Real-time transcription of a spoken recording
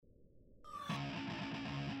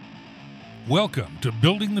Welcome to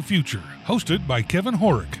Building the Future, hosted by Kevin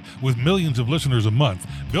Horick. With millions of listeners a month,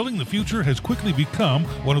 Building the Future has quickly become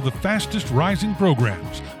one of the fastest rising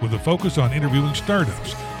programs, with a focus on interviewing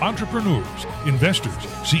startups, entrepreneurs, investors,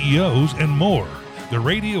 CEOs, and more. The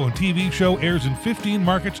radio and TV show airs in 15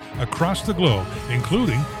 markets across the globe,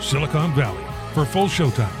 including Silicon Valley. For full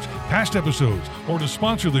showtimes, past episodes, or to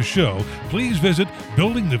sponsor the show, please visit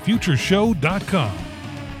buildingthefutureshow.com.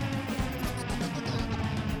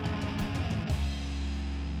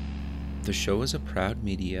 The show is a proud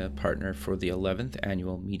media partner for the 11th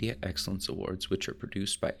Annual Media Excellence Awards, which are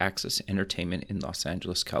produced by Access Entertainment in Los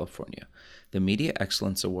Angeles, California. The Media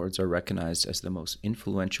Excellence Awards are recognized as the most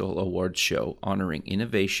influential awards show honoring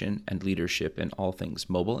innovation and leadership in all things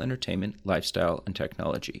mobile entertainment, lifestyle, and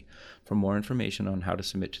technology. For more information on how to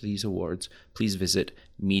submit to these awards, please visit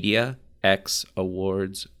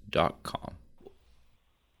MediaXAwards.com.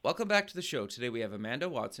 Welcome back to the show. Today we have Amanda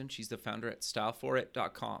Watson. She's the founder at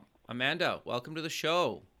StyleForIt.com. Amanda, welcome to the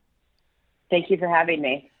show. Thank you for having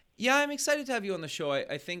me. Yeah, I'm excited to have you on the show.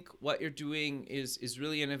 I think what you're doing is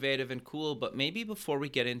really innovative and cool, but maybe before we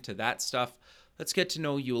get into that stuff, let's get to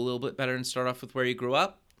know you a little bit better and start off with where you grew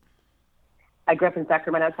up. I grew up in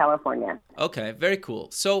Sacramento, California. Okay, very cool.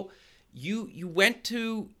 So you went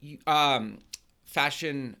to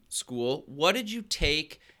fashion school. What did you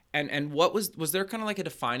take, and what was there kind of like a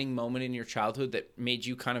defining moment in your childhood that made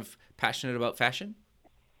you kind of passionate about fashion?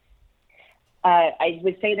 I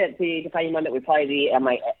would say that the defining moment would probably be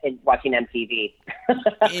watching MTV.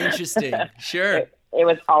 Interesting. Sure. It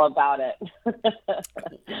was all about it.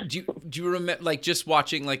 Do you remember like just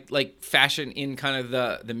watching like fashion in kind of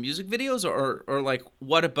the music videos or like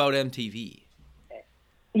what about MTV?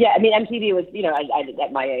 Yeah, I mean MTV was I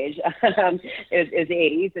at my age it was the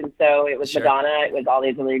 80s, and so it was Sure. Madonna. It was all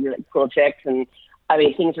these really cool chicks, and I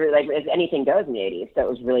mean things were like anything goes in the 80s. So it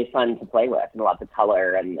was really fun to play with, and lots of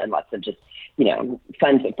color and lots of just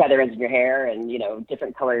fun feathers in your hair, and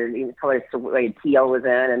different colors to like teal was in,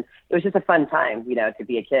 and it was just a fun time to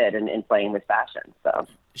be a kid and playing with fashion. So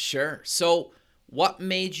sure. So what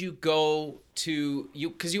made you go to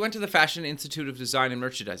because you went to the Fashion Institute of Design and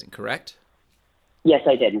Merchandising, correct? Yes,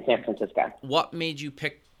 I did in San Francisco. What made you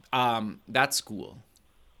pick that school?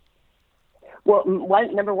 Well,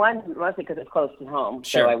 number one, mostly because it's close to home,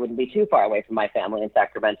 Sure. so I wouldn't be too far away from my family in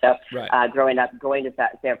Sacramento. Right. Growing up, going to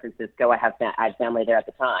San Francisco, I had family there at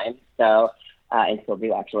the time, so and still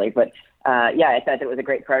do actually. But I thought it was a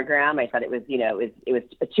great program. I thought it was, it was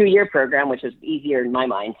a 2-year program, which was easier in my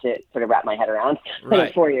mind to sort of wrap my head around than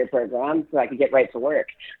Right. a 4-year program, so I could get right to work.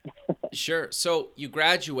 Sure. So you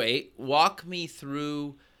graduate. Walk me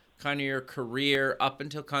through kind of your career up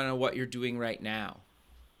until kind of what you're doing right now.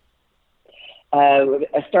 I was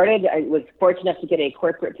fortunate enough to get a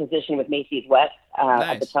corporate position with Macy's West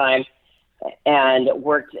at the time, and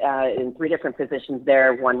worked in 3 different positions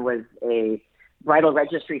there. One was a bridal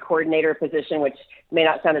registry coordinator position, which may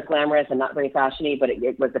not sound as glamorous and not very fashiony, but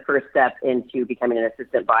it was the first step into becoming an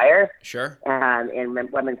assistant buyer. Sure. In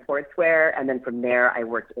women's sportswear. And then from there, I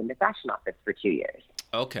worked in the fashion office for 2 years.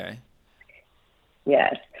 Okay.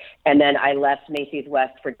 Yes. And then I left Macy's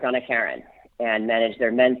West for Donna Karan and managed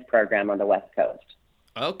their men's program on the West Coast.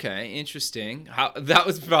 Okay, interesting. That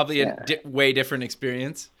was probably a way different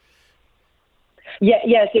experience. Yeah,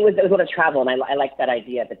 yes, it was a lot of travel, and I liked that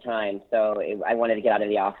idea at the time. So I wanted to get out of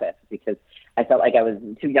the office because I felt like I was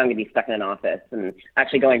too young to be stuck in an office. And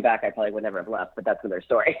actually, going back, I probably would never have left, but that's another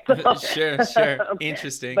story. Sure.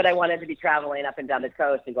 Interesting. But I wanted to be traveling up and down the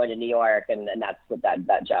coast and going to New York, and that's what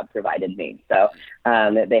that job provided me. So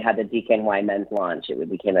they had the DKNY men's launch. It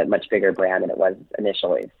became a much bigger brand than it was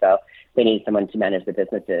initially. So they needed someone to manage the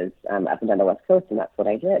businesses up and down the West Coast, and that's what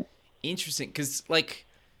I did. Interesting, because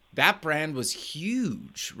that brand was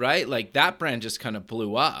huge, right? Like that brand just kind of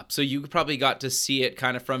blew up. So you probably got to see it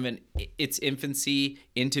kind of from its infancy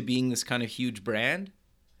into being this kind of huge brand.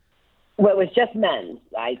 Well, it was just men's.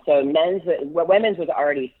 So women's was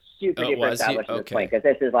already super duper established at this point, because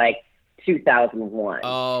this is like 2001.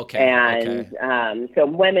 Oh, okay. And so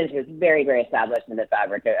women's was very, very established in the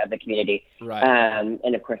fabric of the community. Right.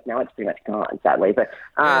 And of course now it's pretty much gone, sadly. But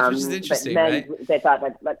which is interesting, but men's, right? They thought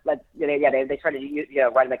they tried to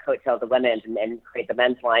ride the coattails of women's and create the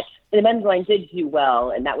men's line. And the men's line did do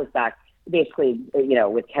well, and that was back basically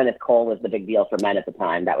with Kenneth Cole was the big deal for men at the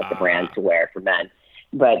time. That was the brand to wear for men.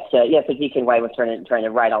 But so DKNY was trying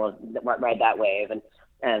to ride that wave,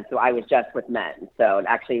 and so I was just with men. So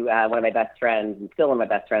actually, one of my best friends, and still one of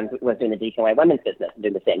my best friends, was doing the DKNY women's business and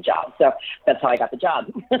doing the same job. So that's how I got the job.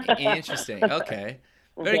 Interesting. Okay.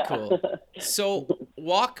 Very cool. So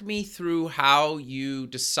walk me through how you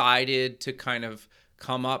decided to kind of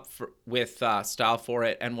come up with Style For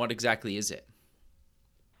It, and what exactly is it?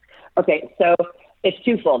 Okay, so it's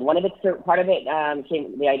twofold. One of it's part of it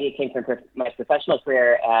the idea came from my professional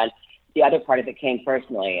career, and the other part of it came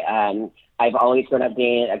personally. I've always grown up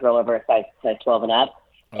being a girl over a size 12 and up.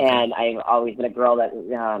 Okay. And I've always been a girl that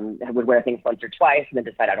would wear things once or twice and then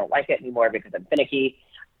decide I don't like it anymore because I'm finicky.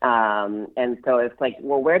 And so it's like,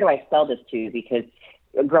 well, where do I sell this to? Because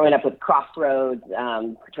growing up with Crossroads,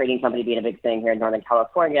 trading company being a big thing here in Northern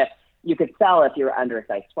California, you could sell if you're under a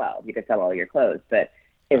size 12. You could sell all your clothes. But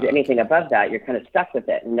if anything above that, you're kind of stuck with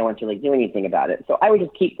it and no one's really doing anything about it. So I would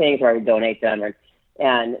just keep things or I would donate them.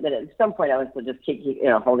 And then at some point I was just keep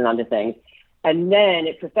holding on to things. And then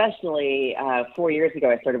professionally, 4 years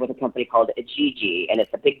ago, I started with a company called Gigi, and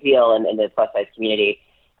it's a big deal in the plus size community.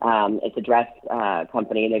 It's a dress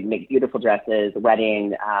company, and they make beautiful dresses,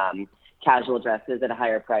 wedding, casual dresses at a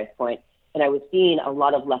higher price point. And I was seeing a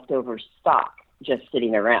lot of leftover stock just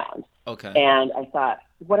sitting around. Okay. And I thought,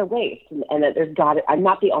 what a waste. And that I'm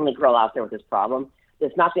not the only girl out there with this problem.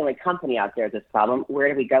 There's not the only company out there with this problem. Where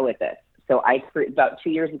do we go with this? So about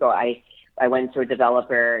 2 years ago, I went to a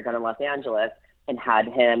developer down in Los Angeles and he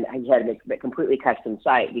had to make a completely custom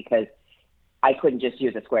site because I couldn't just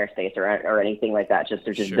use a Squarespace or anything like that just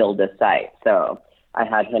Sure. build this site. So I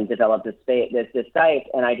had him develop this site,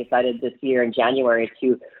 and I decided this year in January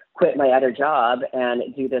to quit my other job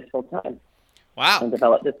and do this full time. Wow. And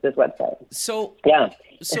develop this website. So yeah.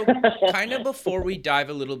 So kind of before we dive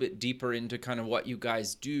a little bit deeper into kind of what you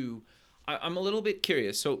guys do, I'm a little bit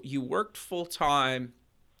curious. So you worked full time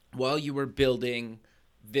while you were building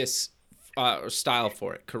this Style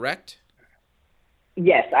For It, correct?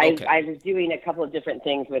 Yes, Okay. I was doing a couple of different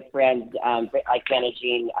things with brands, like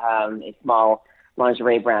managing a small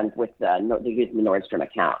lingerie brand with using the Nordstrom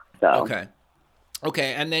account. So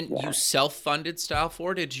Okay, and then you self-funded Style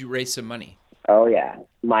For It? Did you raise some money? Oh yeah,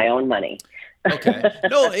 my own money. Okay.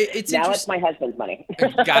 No, it's now interesting. it's my husband's money.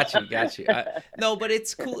 Got you. No, but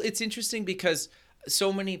it's cool. It's interesting because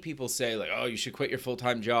so many people say like, oh, you should quit your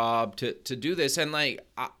full-time job to do this. And like,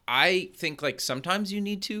 I think like sometimes you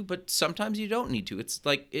need to, but sometimes you don't need to. It's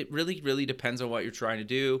like, it really, really depends on what you're trying to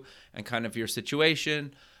do and kind of your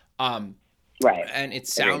situation. Right. And it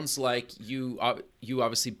sounds like you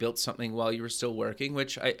obviously built something while you were still working,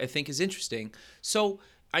 which I think is interesting. So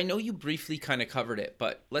I know you briefly kind of covered it,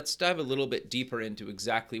 but let's dive a little bit deeper into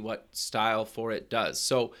exactly what Style For It does.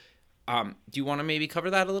 So do you want to maybe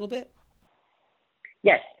cover that a little bit?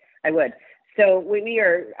 Yes, I would. So we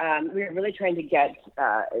are really trying to get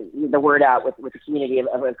the word out with the community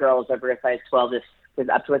of girls over a size 12 is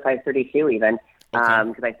up to a size 32 even,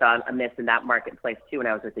 because I saw a miss in that marketplace too when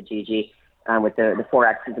I was with the Gigi, with the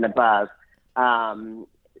 4Xs and above.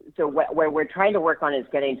 So where we're trying to work on is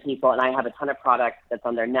getting people, and I have a ton of products that's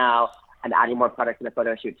on there now. I'm adding more products in a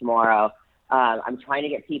photo shoot tomorrow. I'm trying to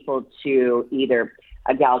get people to either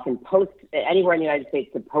a gal can post anywhere in the United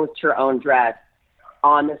States to post her own dress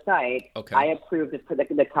on the site. Okay. I approve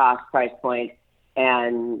the cost price point,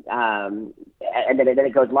 and then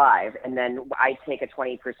it goes live, and then I take a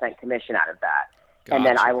 20% commission out of that. Gotcha. And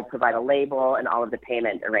then I will provide a label and all of the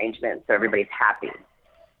payment arrangements so everybody's happy.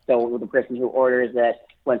 So the person who orders it,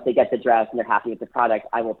 once they get the dress and they're happy with the product,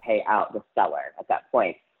 I will pay out the seller at that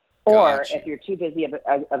point. Gotcha. Or if you're too busy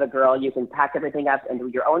of a girl, you can pack everything up into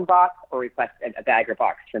your own box or request a bag or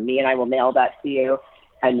box from me, and I will mail that to you.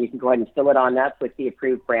 And you can go ahead and fill it on up with the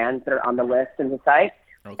approved brands that are on the list in the site.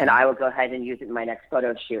 Okay. And I will go ahead and use it in my next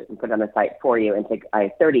photo shoot and put it on the site for you and take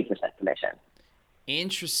a 30% commission.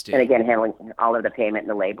 Interesting. And again, handling all of the payment and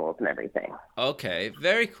the labels and everything. Okay,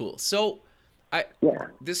 very cool. So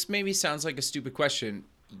this maybe sounds like a stupid question.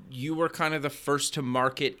 You were kind of the first to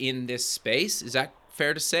market in this space. Is that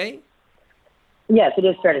fair to say? Yes, it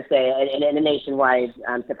is fair to say. In a nationwide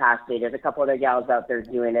capacity, there's a couple other gals out there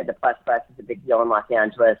doing it. The Plus Bus is a big deal in Los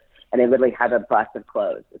Angeles, and they literally have a bus of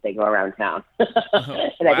clothes that they go around town.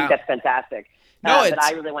 And I think that's fantastic. But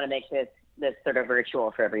I really want to make this sort of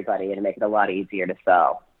virtual for everybody and make it a lot easier to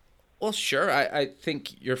sell. Well, sure. I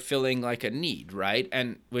think you're filling like a need, right?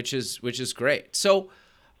 And which is great. So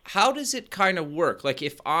how does it kind of work? Like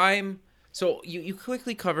if so you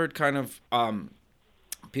quickly covered kind of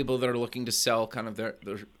people that are looking to sell kind of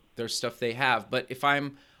their stuff they have. But if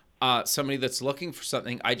I'm somebody that's looking for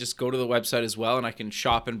something, I just go to the website as well and I can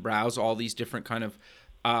shop and browse all these different kind of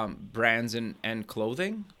brands and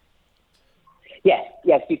clothing? Yes,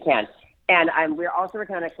 you can. And we're also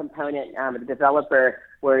working on a component, the developer,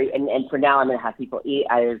 and for now I'm going to have people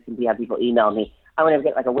email me. I want to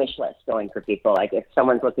get like a wish list going for people. Like if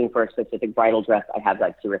someone's looking for a specific bridal dress, I have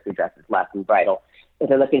like 2 or 3 dresses left in bridal. If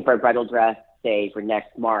they're looking for a bridal dress say for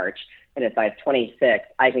next March, and it's size 26,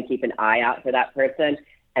 I can keep an eye out for that person.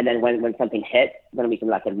 And then when something hits, then we can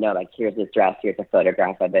let them know, like, here's this dress, here's a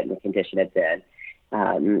photograph of it and the condition it's in.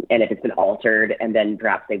 And if it's been altered, and then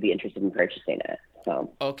perhaps they'd be interested in purchasing it.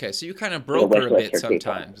 So okay, so you kind of broker a bit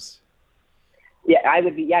sometimes. Yeah, I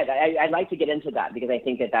would be. Yeah, I'd like to get into that, because I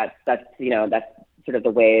think that's sort of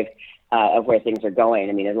the wave of where things are going.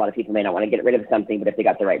 I mean, a lot of people may not want to get rid of something, but if they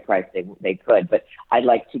got the right price, they could. But I'd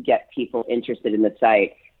like to get people interested in the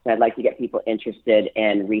site, and I'd like to get people interested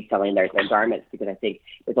in reselling their garments, because I think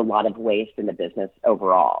there's a lot of waste in the business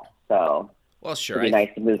overall. So, well, sure, it'd be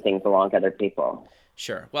nice to move things along to other people.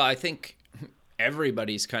 Sure. Well, I think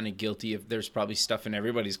everybody's kind of guilty of, there's probably stuff in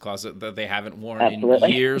everybody's closet that they haven't worn in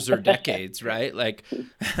years or decades, right? Like,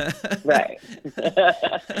 right.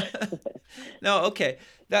 No, okay.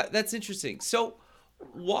 That's interesting. So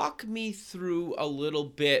walk me through a little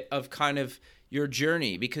bit of kind of your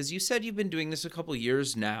journey, because you said you've been doing this a couple of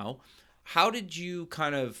years now. What did you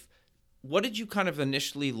kind of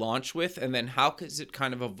initially launch with, and then how has it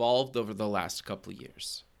kind of evolved over the last couple of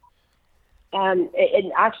years?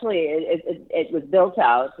 It was built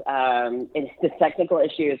out. The technical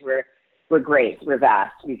issues were great, were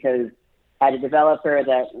vast, because I had a developer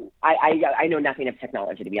that I know nothing of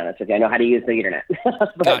technology, to be honest with you. I know how to use the internet.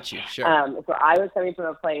 But, got you, sure. So I was coming from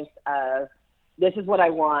a place of, this is what I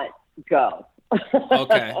want, go.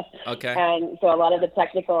 Okay. And so a lot of the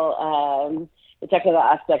technical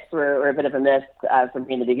aspects were a bit of a miss for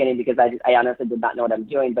me in the beginning, because I honestly did not know what I'm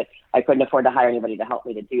doing, but I couldn't afford to hire anybody to help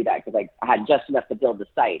me to do that, because I had just enough to build the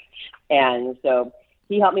site. And so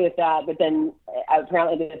he helped me with that. But then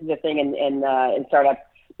apparently this is a thing in startups,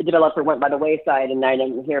 the developer went by the wayside, and I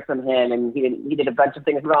didn't hear from him, and he did a bunch of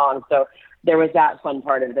things wrong. So there was that fun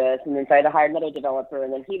part of this. And then so I had to hire another developer,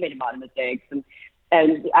 and then he made a lot of mistakes. And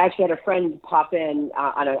I actually had a friend pop in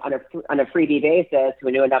on a freebie basis who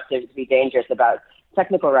knew enough to be dangerous about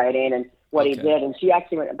technical writing and what he did, and she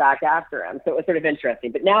actually went back after him. So it was sort of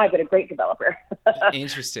interesting. But now I've got a great developer.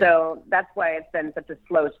 Interesting. So that's why it's been such a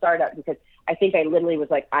slow startup, because I think I literally was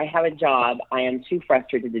like, I have a job. I am too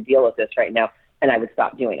frustrated to deal with this right now, and I would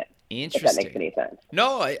stop doing it. Interesting. If that makes any sense.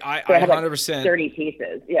 No, I have 100%. Like 30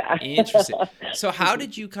 pieces. Yeah. Interesting. So how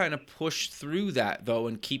did you kind of push through that, though,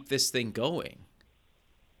 and keep this thing going?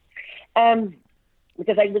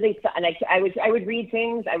 Because I really, and I would read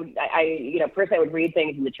things. First I would read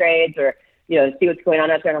things in the trades, or, see what's going on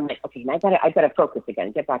out there. And I'm like, okay, now I've got to focus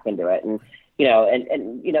again, get back into it. And,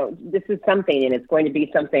 this is something, and it's going to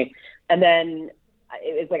be something. And then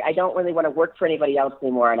it was like, I don't really want to work for anybody else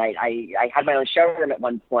anymore. And I had my own showroom at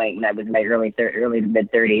one point, and I was in my early to mid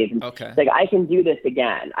 30s. And okay. Like, I can do this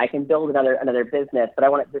again. I can build another business, but I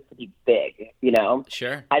want this to be big,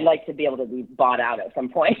 Sure. I'd like to be able to be bought out at some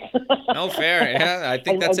point. No, fair. Yeah, I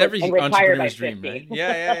think that's every entrepreneur's dream, right?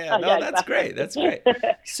 Yeah. No, that's great. That's great.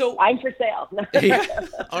 So I'm for sale. Yeah,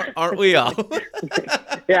 aren't we all?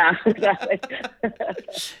 Yeah, exactly.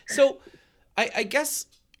 So I guess,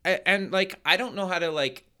 and like, I don't know how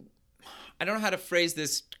to phrase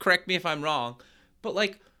this. Correct me if I'm wrong, but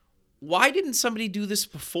like, why didn't somebody do this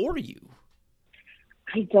before you?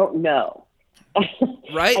 I don't know.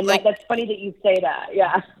 Right? And like, that's funny that you say that.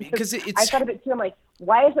 Yeah. Because I thought of it too. I'm like,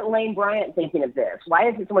 why isn't Lane Bryant thinking of this? Why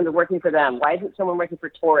isn't someone working for them? Why isn't someone working for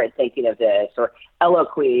Torrid thinking of this? Or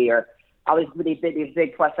Eloquy, or all these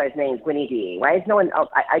big plus size names, Winnie D. Why is no one else?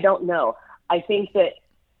 I don't know. I think that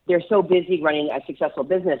they're so busy running a successful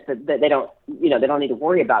business that they don't need to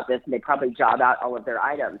worry about this, and they probably job out all of their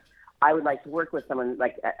items. I would like to work with someone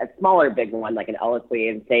like a smaller big one, like an Eloquy,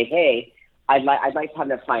 and say, hey, I'd like to have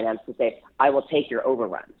enough finance to say, I will take your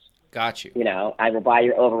overruns. Got you. I will buy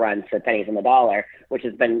your overruns for pennies on the dollar, which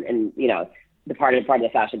has been the part of the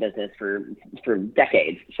fashion business for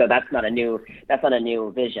decades. So that's not a new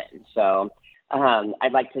vision. So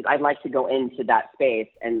I'd like to go into that space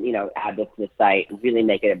and add this to the site and really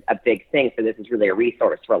make it a big thing. So this is really a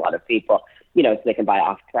resource for a lot of people, so they can buy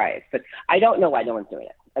off price. But I don't know why no one's doing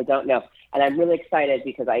it. I don't know. And I'm really excited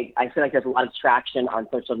because I feel like there's a lot of traction on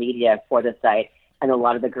social media for the site, and a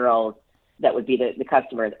lot of the girls that would be the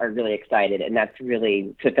customers are really excited. And that's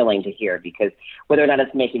really fulfilling to hear, because whether or not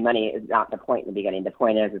it's making money is not the point in the beginning. The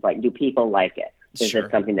point is like, do people like it? Is it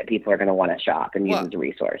something that people are going to want to shop and use as a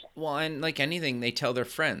resource? Well, and like anything, they tell their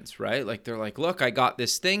friends, right? Like, they're like, look, I got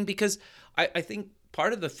this thing. Because I think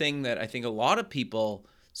part of the thing that I think a lot of people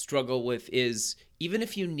struggle with is, even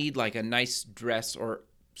if you need like a nice dress or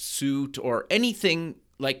suit or anything,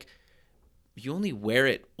 like, you only wear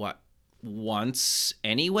it once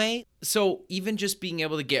anyway. So even just being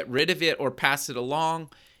able to get rid of it or pass it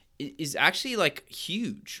along is actually like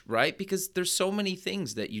huge, right? Because there's so many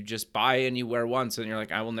things that you just buy and you wear once and you're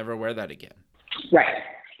like, I will never wear that again. Right.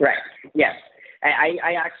 Yes.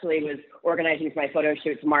 I actually was organizing for my photo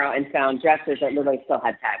shoot tomorrow and found dresses that literally still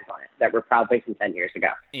had tags on it that were probably from 10 years ago.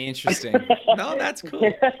 Interesting. No, that's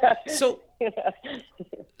cool.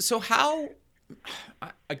 So how,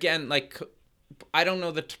 again, like, I don't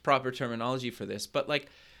know the proper terminology for this, but like,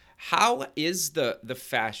 how is the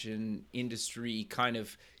fashion industry kind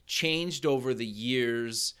of changed over the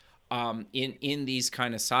years in these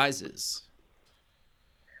kind of sizes?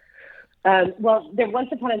 Well, there once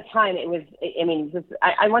upon a time, it was, I mean,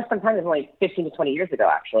 I once upon a time, it was only 15 to 20 years ago,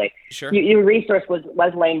 actually. Sure. Your resource was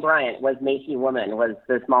Lane Bryant, was Macy Woman, was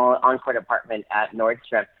the small Encore department at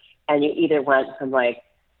Nordstrom. And you either went from like,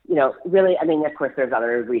 you know, really, I mean, of course, there's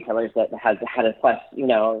other retailers that had a plus, you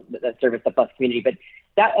know, that service the plus community, but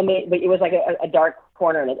it was like a dark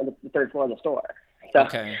corner in the third floor of the store. So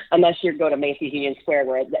unless you go to Macy's Union Square,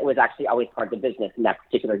 where it was actually always part of the business in that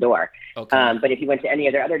particular door. But if you went to any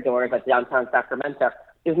of their other doors, like downtown Sacramento,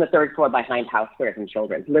 it was on the third floor behind Housewares and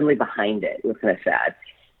Children's, literally behind it. It was kind of sad.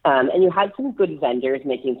 And you had some good vendors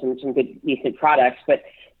making some good, decent products, but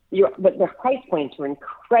the price points were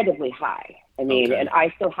incredibly high. I mean, and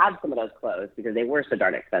I still have some of those clothes because they were so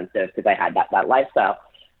darn expensive because I had that lifestyle.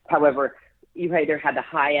 However, you either had the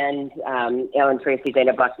high-end Ellen Tracy,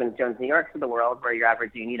 Dana Buckman, Jones New Yorks of the world, where you're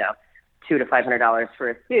averaging, you know, $200 to $500 for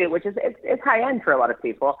a suit, which is it's high-end for a lot of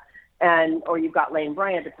people, or you've got Lane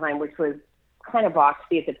Bryant at the time, which was kind of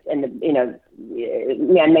boxy and the you know,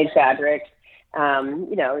 man-made fabric,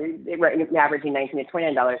 you know, averaging $19 to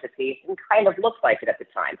 $29 a piece, and kind of looked like it at the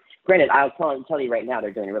time. Granted, I'll tell you right now,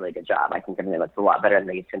 they're doing a really good job. I think everything looks a lot better than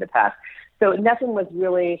they used to in the past. So nothing was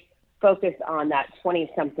really focused on that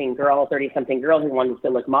 20-something girl, 30-something girl who wanted to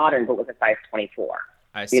look modern but was a size 24.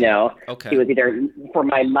 I see. You know, Okay. She was either for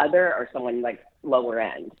my mother or someone like lower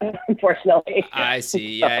end, unfortunately. I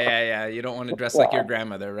see. Yeah. You don't want to dress like your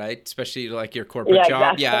grandmother, right? Especially like your corporate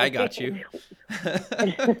job. Exactly. Yeah, I got you.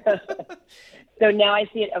 So now I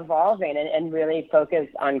see it evolving and really focus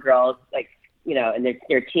on girls like, you know, in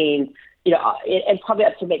their teens, you know, and probably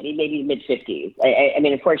up to maybe mid-50s. I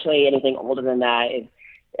mean, unfortunately, anything older than that is,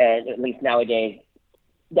 at least nowadays,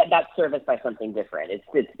 that's serviced by something different.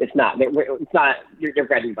 It's not your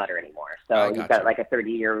bread and butter anymore. So you've got like a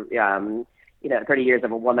 30-year, 30 years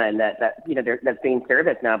of a woman that you know that's being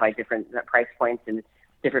serviced now by different price points and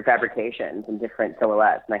different fabrications and different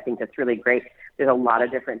silhouettes. And I think that's really great. There's a lot of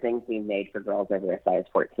different things being made for girls over a size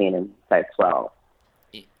 14 and size 12.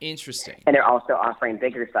 Interesting. And they're also offering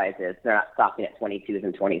bigger sizes. They're not stopping at 22s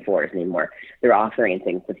and 24s anymore. They're offering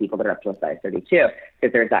things to people that are up to a size 32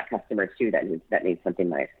 because there's that customer too that needs something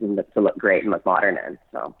nice and to look great and look modern in.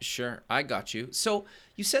 So sure, I got you. So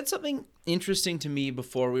you said something interesting to me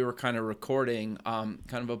before we were kind of recording, kind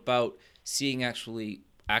of about seeing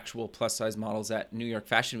actual plus size models at New York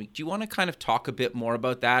Fashion Week. Do you want to kind of talk a bit more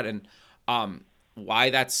about that and why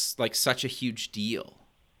that's like such a huge deal?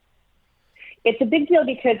 It's a big deal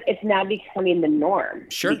because it's now becoming the norm.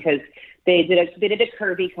 Sure. Because they did a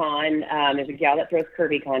CurvyCon. There's a gal that throws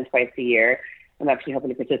CurvyCon twice a year. I'm actually hoping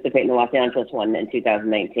to participate in the Los Angeles one in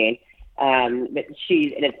 2019. And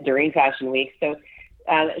it's during Fashion Week. So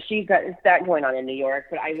she's got that going on in New York.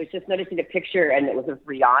 But I was just noticing a picture, and it was of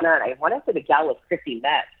Rihanna, and I want to say the gal was Chrissy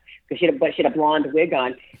Metz because she had a blonde wig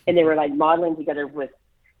on, and they were like modeling together with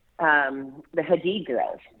the Hadid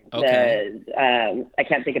girls. Okay. I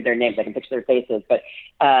can't think of their names. I can picture their faces, but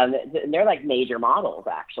they're like major models,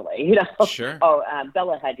 actually. You know. Sure.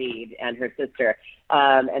 Bella Hadid and her sister,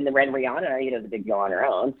 and then Rihanna. You know, the big girl on her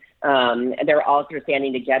own. And they're all sort of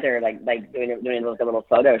standing together, like doing a little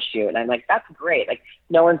photo shoot. And I'm like, that's great. Like,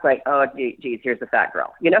 no one's like, oh, geez, here's the fat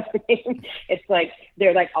girl. You know what I mean? It's like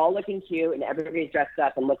they're like all looking cute, and everybody's dressed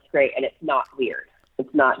up and looks great, and it's not weird.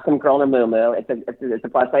 It's not some girl in a muumuu. It's a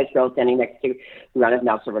plus size girl standing next to Rihanna's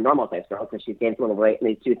now sort of a normal size girl because she's gained a little weight, and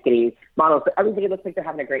these two skinny models. But everybody looks like they're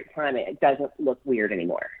having a great time. It doesn't look weird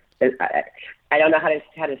anymore. I don't know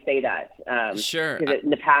how to say that. Sure. Because in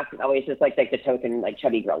the past, it's always just like the token like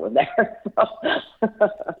chubby girl was there.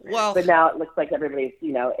 Well, but now it looks like everybody's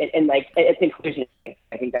and like it's inclusion.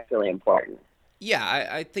 I think that's really important. Yeah,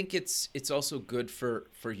 I think it's also good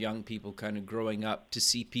for young people kind of growing up to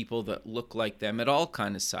see people that look like them at all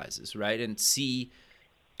kind of sizes, right? And see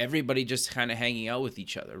everybody just kind of hanging out with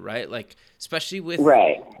each other, right? Like, especially with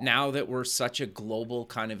now that we're such a global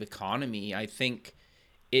kind of economy, I think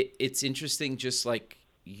it's interesting just like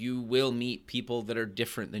you will meet people that are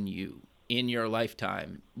different than you in your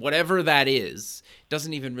lifetime. Whatever that is,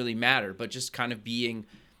 doesn't even really matter, but just kind of being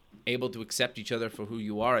able to accept each other for who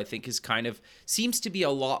you are, I think is seems to be a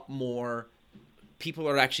lot more. People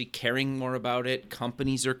are actually caring more about it.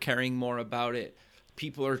 Companies are caring more about it.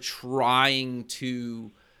 People are trying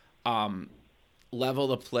to level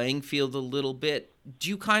the playing field a little bit. Do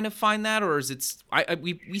you kind of find that, or is it?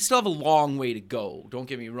 We still have a long way to go. Don't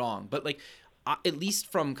get me wrong, but like at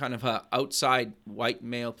least from kind of a outside white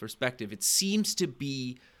male perspective, it seems to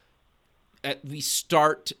be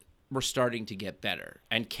we're starting to get better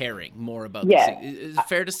and caring more about this. Is it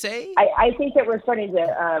fair to say? I think that we're starting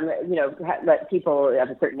to, let people of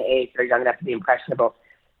a certain age or young enough to be impressionable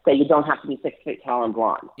say you don't have to be 6 feet tall and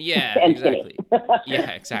blonde. Yeah, and exactly. Yeah,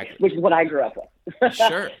 exactly. Which is what I grew up with.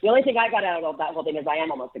 Sure. The only thing I got out of that whole thing is I am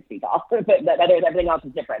almost 6 feet tall, but everything else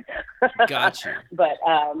is different. Gotcha. But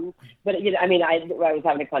I was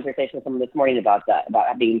having a conversation with someone this morning about that,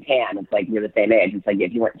 about being tan. It's like you're the same age. It's like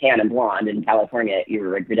if you weren't tan and blonde in California, you were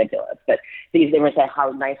ridiculous. But they were saying how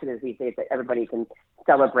nice it is these days that everybody can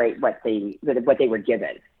celebrate what they were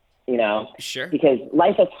given. Sure. Because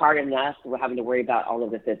life is hard enough. We're having to worry about all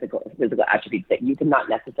of the physical attributes that you cannot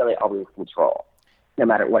necessarily always control, no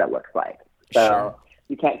matter what it looks like. So sure.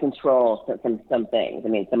 You can't control some things. I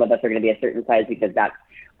mean, some of us are going to be a certain size because that's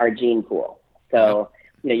our gene pool. So,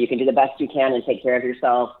 you can do the best you can and take care of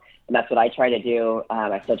yourself. And that's what I try to do.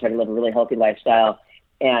 I still try to live a really healthy lifestyle,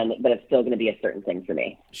 but it's still going to be a certain thing for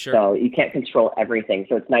me. Sure. So you can't control everything.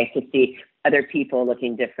 So it's nice to see other people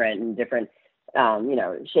looking different and different,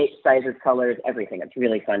 shapes, sizes, colors, everything. It's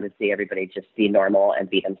really fun to see everybody just be normal and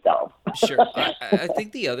be themselves. Sure. I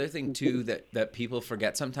think the other thing too that people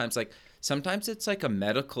forget sometimes it's like a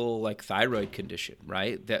medical like thyroid condition,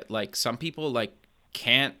 right? That like some people like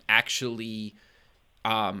can't actually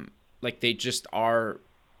like they just are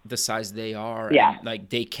the size they are. Yeah. And, like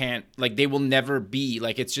they can't, like they will never be,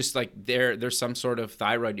 like it's just like there's some sort of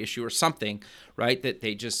thyroid issue or something, right? That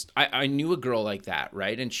they just I knew a girl like that,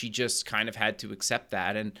 right? And she just kind of had to accept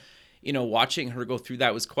that. And watching her go through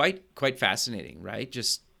that was quite fascinating, right?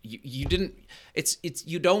 Just you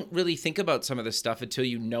don't really think about some of this stuff until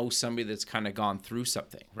you know somebody that's kind of gone through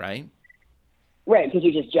something, right? Right, because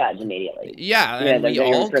you just judge immediately. Yeah, and we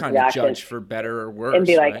all kind of judge for better or worse. And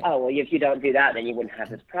be like, right? oh, well, if you don't do that, then you wouldn't have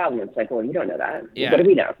this problem. It's like, well, you don't know that. Yeah. What do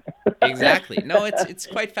we know? Exactly. No, it's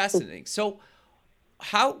quite fascinating. So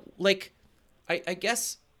how, like, I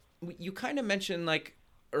guess you kind of mentioned, like,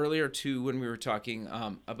 earlier, too, when we were talking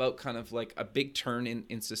about kind of, like, a big turn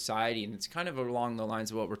in society, and it's kind of along the lines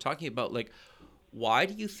of what we're talking about. Like, why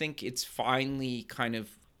do you think it's finally kind of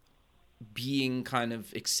being kind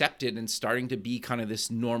of accepted and starting to be kind of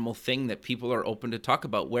this normal thing that people are open to talk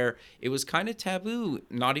about, where it was kind of taboo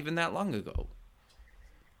not even that long ago?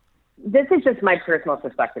 This is just my personal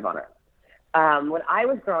perspective on it. When I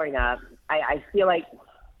was growing up, I feel like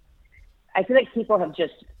people have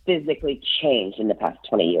just physically changed in the past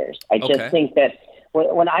 20 years. I just think that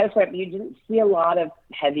when I was growing up, you didn't see a lot of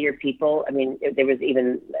heavier people. I mean, there was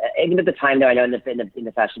even at the time, though, I know in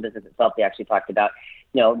the fashion business itself, they actually talked about,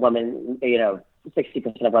 women,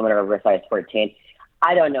 60% of women are over size 14.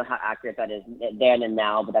 I don't know how accurate that is then and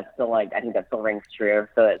now, but that's still I think that still rings true.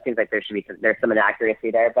 So it seems like there's some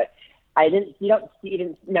inaccuracy there, but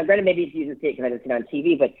now granted, maybe you didn't see it because I didn't see it on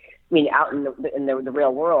TV, but I mean, out in the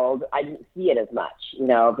real world, I didn't see it as much,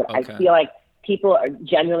 but I feel like people are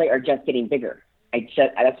generally just getting bigger.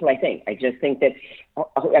 That's what I think. I just think that,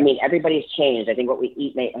 everybody's changed. I think what we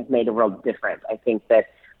eat has made the world different. I think that,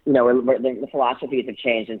 the philosophies have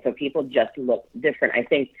changed. And so people just look different. I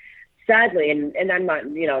think, sadly, and I'm not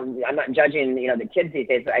judging, the kids these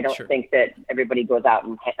days, but I don't think that everybody goes out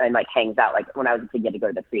and hangs out. Like when I was a kid, you had to go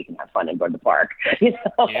to the creek and have fun and go to the park.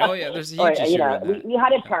 Oh yeah, there's a huge issue with that. We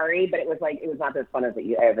had a party, but it was not as fun as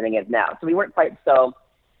everything is now. So we weren't quite so.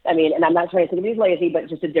 And I'm not trying to say anybody's lazy, but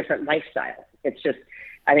just a different lifestyle. It's just,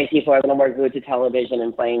 I think people are a little more glued to television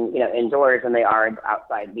and playing, indoors than they are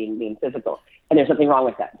outside being physical. And there's nothing wrong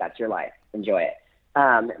with that. That's your life. Enjoy it.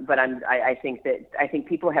 But I think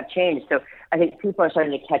people have changed. So I think people are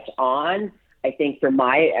starting to catch on. I think for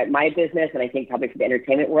my business, and I think probably for the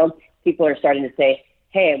entertainment world, people are starting to say,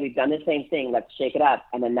 hey, we've done the same thing. Let's shake it up.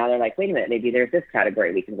 And then now they're like, wait a minute, maybe there's this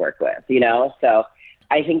category we can work with, So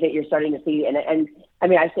I think that you're starting to see, and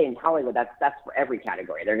I say in Hollywood, that's for every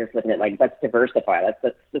category. They're just looking at let's diversify.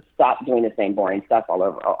 Let's stop doing the same boring stuff all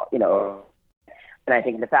over, And I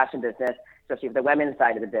think in the fashion business, especially for the women's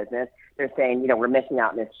side of the business, they're saying, we're missing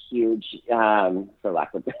out on this huge, for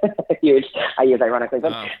lack of huge, I use ironically,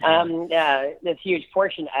 but this huge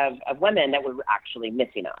portion of women that we're actually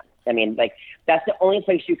missing on. That's the only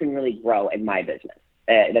place you can really grow in my business.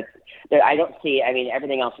 I don't see,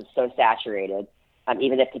 everything else is so saturated.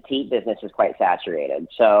 even if petite business is quite saturated.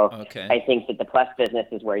 So Okay. I think that the plus business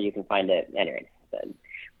is where you can find it. Anyway,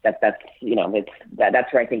 that's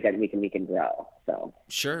where I think that we can grow. So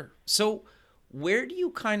Sure. So where do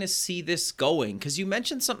you kind of see this going? Because you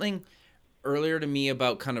mentioned something earlier to me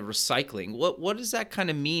about kind of recycling. What does that kind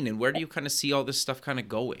of mean, and where do you kind of see all this stuff kind of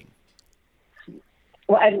going?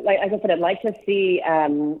 Well, like I said, I'd like to see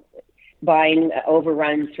buying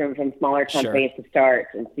overruns from smaller companies to start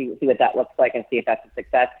and see what that looks like and see if that's a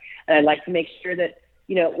success. And I'd like to make sure that,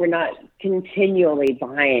 we're not continually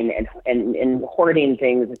buying and hoarding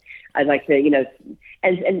things. I'd like to,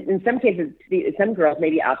 and in some cases, some girls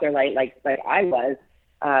maybe out there like I was,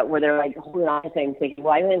 where they're like holding on to things thinking,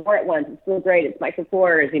 well, I only wore it once. It's still great. It's Michael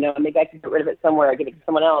Kors, maybe I can get rid of it somewhere or give it to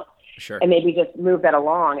someone else. Sure. And maybe just move that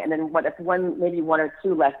along. And then maybe one or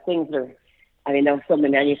two less things they'll still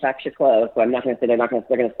manufacture clothes, so I'm not going to say they're going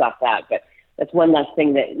to stop that, but that's one less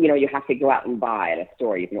thing that, you have to go out and buy at a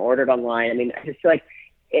store. You can order it online. I mean, I just feel like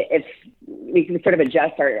if we can sort of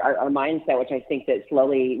adjust our mindset, which I think that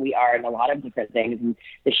slowly we are in a lot of different things, and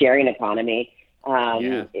the sharing economy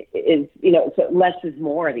is, so less is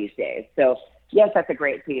more these days. So yes, that's a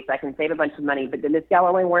great piece. I can save a bunch of money, but then this gal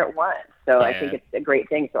only wore it once. So I think it's a great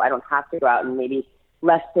thing. So I don't have to go out and maybe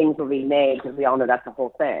less things will be made, because we all know that's the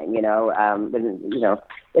whole thing. In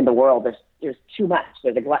the world, there's too much.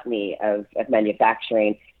 There's a gluttony of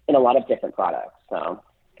manufacturing in a lot of different products. So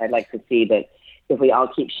I'd like to see that if we all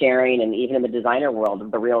keep sharing, and even in the designer world,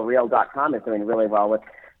 TheRealReal.com is doing really well with,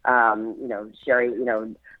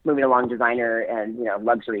 sharing, moving along designer and,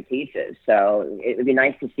 luxury pieces. So it would be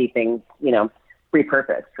nice to see things,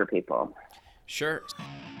 repurposed for people. Sure.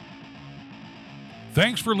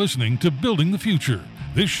 Thanks for listening to Building the Future.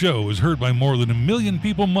 This show is heard by more than 1 million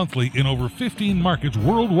people monthly in over 15 markets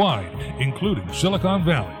worldwide, including Silicon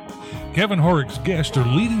Valley. Kevin Horick's guests are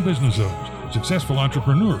leading business owners, successful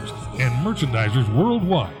entrepreneurs, and merchandisers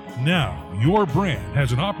worldwide. Now, your brand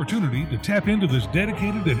has an opportunity to tap into this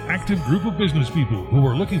dedicated and active group of business people who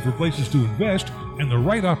are looking for places to invest and the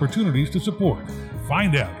right opportunities to support.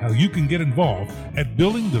 Find out how you can get involved at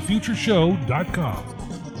buildingthefutureshow.com.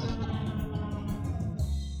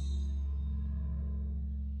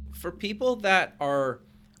 For people that are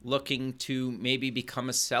looking to maybe become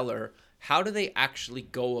a seller, how do they actually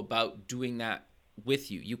go about doing that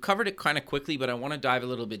with you? You covered it kind of quickly, but I want to dive a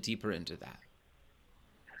little bit deeper into that.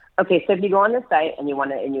 Okay, so if you go on the site and you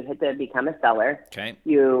hit the become a seller, Okay.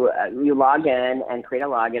 you log in and create a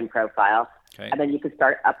login profile, Okay. and then you can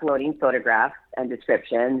start uploading photographs and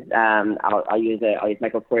descriptions. I'll use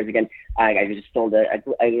Michael Kors again. I just sold a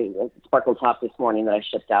sparkle top this morning that I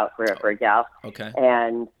shipped out for a gal. Okay.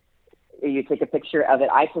 And you take a picture of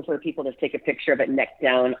it. I prefer people to take a picture of it neck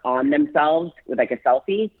down on themselves with like a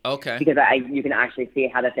selfie. Okay. Because you can actually see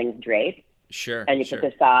how the thing's draped. Sure. And you can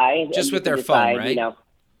decide. Just with their phone, right?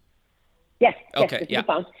 Yes. Okay. Yes, Yeah.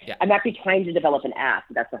 Phone. Yeah. I'm actually trying to develop an app.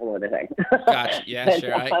 That's a whole other thing. Gotcha. Yeah. But,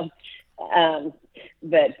 Sure.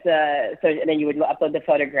 So then you would upload the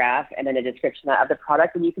photograph and then a description of the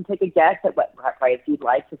product, and you can take a guess at what price you'd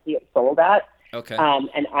like to see it sold at. Okay.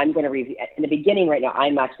 And I'm going to review in the beginning right now.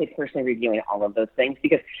 I'm actually personally reviewing all of those things,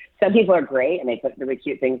 because some people are great and they put really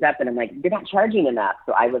cute things up, and I'm like, you're not charging enough.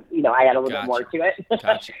 So I was, I add a little bit more to it.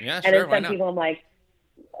 Gotcha. Yeah, and sure. then some people I'm like,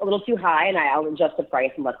 a little too high, and I'll adjust the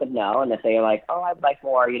price and let them know. And if they're like, oh, I'd like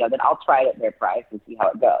more, then I'll try it at their price and see how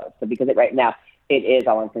it goes. So because right now it is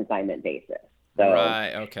all on consignment basis. So,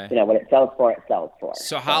 right. Okay. what it sells for, it sells for.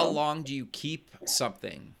 So how long do you keep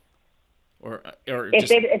something? Or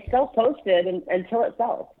it's self-posted until it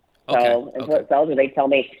sells. So Okay, until it sells, or they tell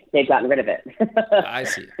me they've gotten rid of it. I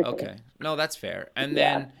see. Okay. No, that's fair. And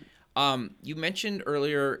then you mentioned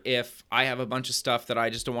earlier, if I have a bunch of stuff that I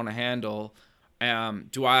just don't want to handle, and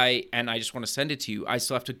I just want to send it to you, I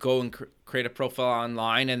still have to go and create a profile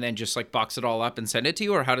online and then just like box it all up and send it to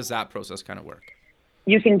you? Or how does that process kind of work?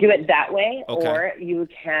 You can do it that way, Okay. or you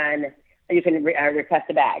can request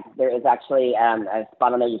a bag. There is actually a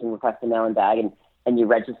spot on there you can request a mail-in bag, and you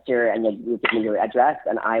register and you give me your address,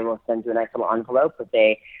 and I will send you a nice little envelope with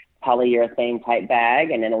a polyurethane type bag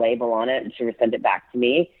and then a label on it, and you send it back to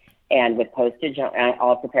me, and with postage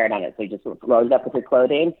all prepared on it. So you just load it up with your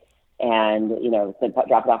clothing and drop it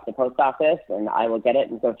off at the post office, and I will get it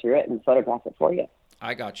and go through it and photograph it for you.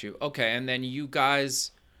 I got you. Okay. And then you guys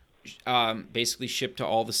basically ship to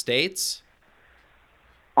all the states?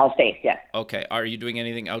 All states, yes. Okay. Are you doing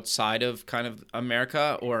anything outside of kind of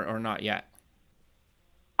America or not yet?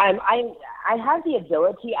 I have the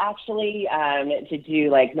ability actually to do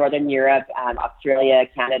like Northern Europe, Australia,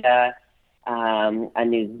 Canada,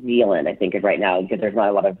 New Zealand, I think, right now, because there's not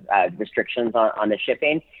a lot of restrictions on the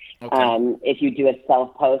shipping. Okay. If you do a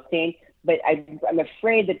self-posting, but I'm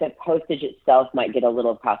afraid that the postage itself might get a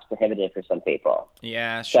little cost prohibitive for some people.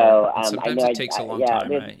 Yeah, sure. So Sometimes it takes a long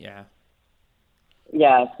time, right? Yeah.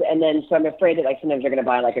 Yes, and then so I'm afraid that like sometimes you're going to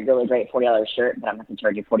buy like a really great $40 shirt, but I'm going to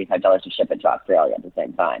charge you $45 to ship it to Australia at the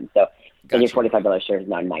same time. So then your $45 shirt is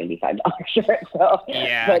now a $95 shirt. So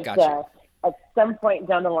yeah, but, gotcha. At some point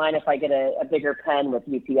down the line, if I get a bigger pen with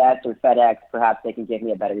UPS or FedEx, perhaps they can give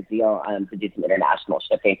me a better deal to do some international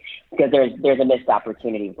shipping, because there's a missed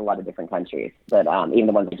opportunity with a lot of different countries. But even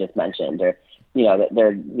the ones I just mentioned,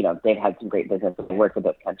 they've had some great business to work with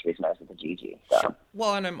those countries when I was with the GG. So. Sure.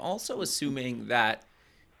 Well, and I'm also assuming that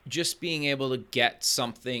just being able to get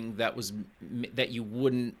something that you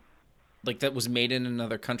wouldn't, like, that was made in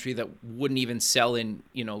another country that wouldn't even sell in,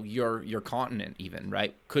 your continent even,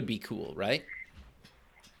 right? Could be cool, right?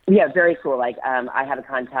 Yeah, very cool. Like, I have a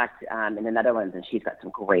contact in the Netherlands, and she's got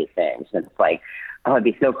some great things. And it's like, oh, it'd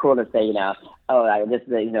be so cool to say, this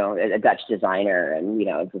is a Dutch designer, and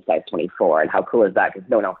it's a size 24, and how cool is that? Because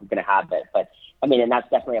no one else is going to have it. But I mean, and that's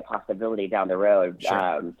definitely a possibility down the road.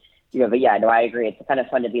 Sure. But yeah, no, I agree. It's kind of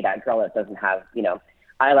fun to be that girl that doesn't have,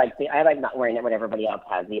 I like not wearing what everybody else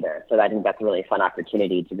has either. So I think that's a really fun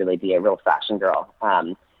opportunity to really be a real fashion girl.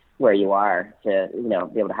 Where you are, to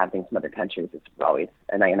be able to have things from other countries is always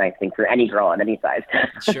a nice thing for any girl on any size.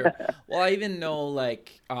 Sure. Well, I even know,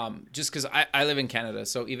 like, just because I live in Canada,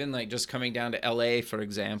 so even like just coming down to LA, for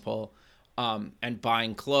example, and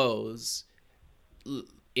buying clothes,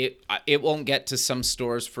 it won't get to some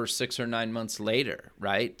stores for 6 or 9 months later,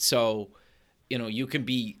 right? So you can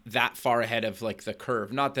be that far ahead of like the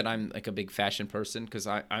curve. Not that I'm like a big fashion person, because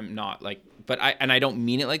I'm not, like, but I don't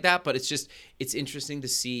mean it like that, but it's interesting to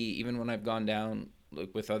see, even when I've gone down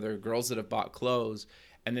like with other girls that have bought clothes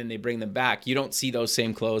and then they bring them back, you don't see those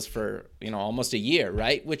same clothes for, almost a year,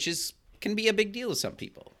 right? Which can be a big deal to some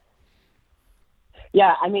people.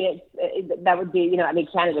 Yeah, I mean, that would be,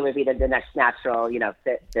 Canada would be the next natural,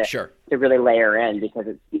 fit Sure. to really layer in, because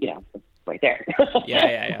it's, it's right there.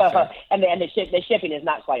 Yeah. So, and the shipping is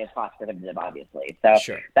not quite as cost prohibitive, obviously. So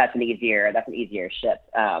Sure. that's an easier ship.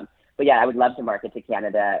 But yeah, I would love to market to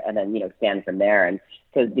Canada and then expand from there, and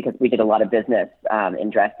because we did a lot of business in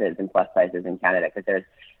dresses and plus sizes in Canada, because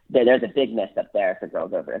there's a big miss up there for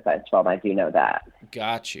girls over a size 12. I do know that.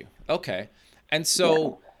 Got you. Okay, and so.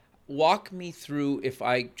 Yeah. Walk me through, if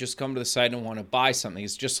I just come to the site and want to buy something.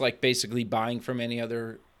 It's just like basically buying from any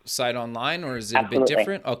other site online, or is it Absolutely. A bit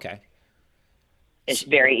different? Okay. It's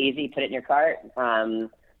very easy. Put it in your cart.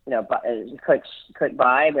 Click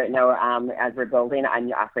buy. But no, as we're building, I'm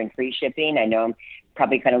offering free shipping. I know I'm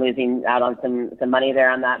probably kind of losing out on some money there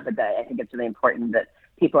on that, but I think it's really important that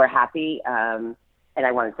people are happy. And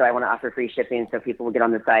I want to offer free shipping, so people will get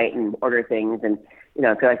on the site and order things and,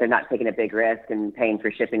 feel like they're not taking a big risk and paying for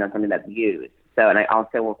shipping on something that's used. So, and I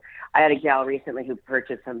had a gal recently who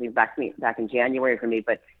purchased something back in January for me,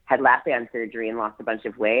 but had lap band surgery and lost a bunch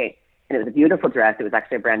of weight. And it was a beautiful dress. It was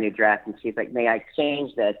actually a brand new dress. And she's like, may I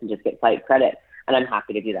exchange this and just get site credit? And I'm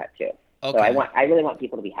happy to do that too. Okay. So I really want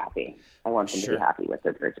people to be happy. I want them to be happy with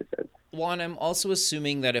their purchases. Well, and I'm also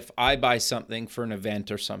assuming that if I buy something for an event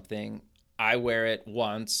or something, I wear it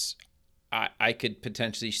once, I could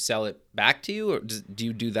potentially sell it back to you, or do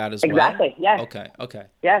you do that as well? Exactly. Yes. Okay.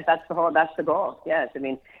 Yes, that's the goal. Yes. I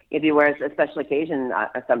mean, if you wear a special occasion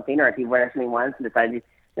or something, or if you wear something once and decide,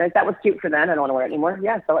 that was cute for then, I don't want to wear it anymore.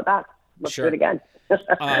 Yeah, sell it back. Let's do it again.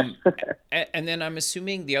 And then I'm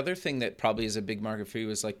assuming the other thing that probably is a big market for you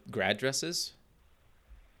is like grad dresses.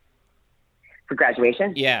 For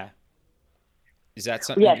graduation? Yeah. Is that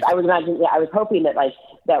something? Yes, I would imagine. Yeah, I was hoping that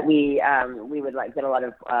we would like get a lot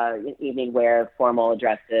of evening wear, formal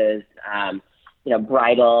dresses,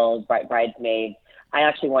 bridesmaids. I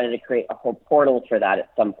actually wanted to create a whole portal for that at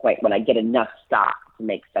some point when I get enough stock to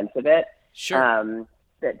make sense of it. Sure.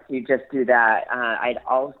 That to just do that. I'd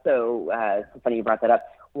also, it's funny you brought that up.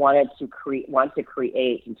 Want to create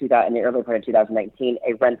in the early part of 2019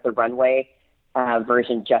 a Rent the Runway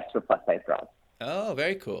version just for plus size girls. Oh,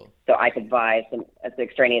 very cool. So I could buy some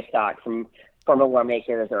extraneous stock from formal war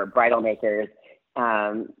makers or bridal makers,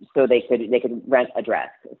 so they could rent a dress.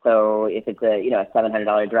 So if it's a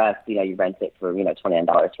 $700 dress, you rent it for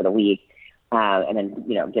 $29 for the week, and then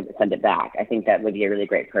send it back. I think that would be a really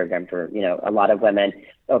great program for a lot of women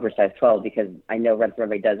over size 12, because I know Rent the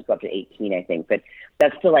Runway does go up to 18, I think, but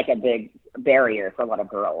that's still like a big barrier for a lot of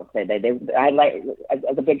girls. I like,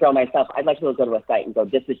 as a big girl myself, I'd like to go to a site and go,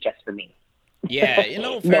 this is just for me. Yeah, fair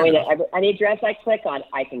knowing enough. that any dress I click on,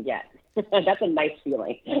 I can get. That's a nice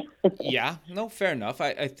feeling. Yeah, no, fair enough.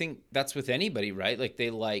 I think that's with anybody, right? Like they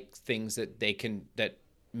like things that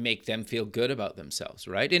make them feel good about themselves,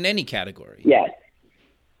 right? In any category. Yes,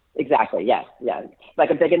 exactly. Yes, yeah. Like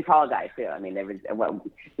a big and tall guy too. I mean, you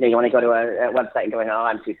want to go to a website and go, "Oh,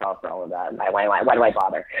 I'm too tall for all of that. Why do I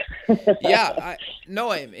bother?" Yeah,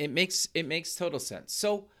 it makes total sense.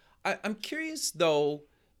 So I'm curious though.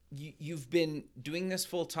 You've been doing this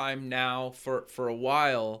full time now for a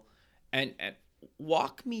while, and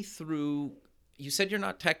walk me through. You said you're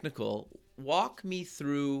not technical. Walk me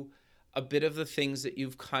through a bit of the things that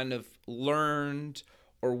you've kind of learned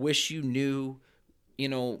or wish you knew,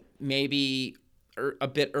 maybe a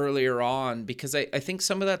bit earlier on, because I think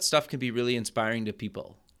some of that stuff can be really inspiring to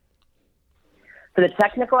people. For the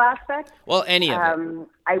technical aspect? Well, any of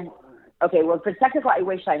it. Well, for technical, I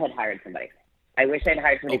wish I had hired somebody. I wish I'd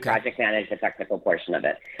hired somebody to project manage the technical portion of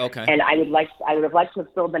it. Okay. And I would have liked to have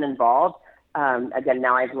still been involved. Again,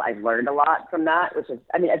 now I've learned a lot from that, which is,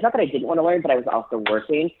 I mean, it's not that I didn't want to learn, but I was also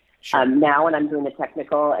working. Sure. Now when I'm doing the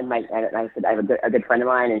technical, and I have a good friend of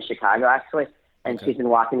mine in Chicago, actually, and she's been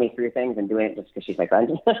walking me through things and doing it just because she's my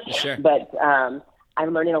friend. Sure. But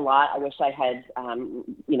I'm learning a lot. I wish I had,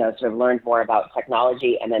 sort of learned more about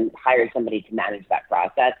technology and then hired somebody to manage that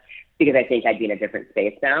process, because I think I'd be in a different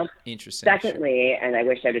space now. Interesting. Secondly, and I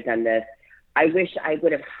wish I'd have done this, I wish I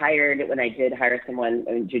would have hired, when I did hire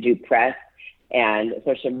someone to do press and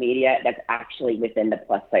social media, that's actually within the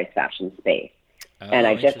plus size fashion space. And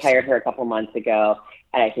I just hired her a couple months ago,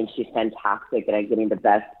 and I think she's fantastic, and I'm getting the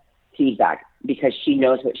best feedback because she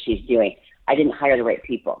knows what she's doing. I didn't hire the right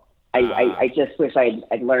people. I just wish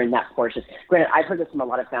I'd learned that portion. Granted, I've heard this from a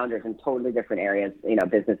lot of founders in totally different areas,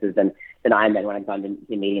 businesses than I'm in when I've gone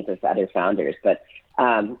to meetings with other founders. But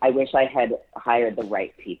I wish I had hired the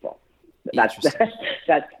right people. That's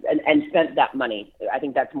and spent that money. I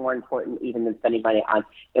think that's more important even than spending money on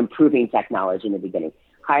improving technology in the beginning.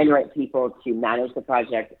 Hiring the right people to manage the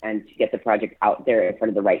project and to get the project out there in front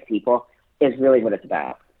of the right people is really what it's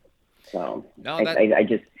about. So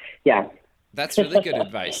That's really good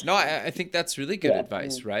advice. No, I think that's really good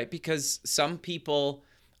advice, right? Because some people,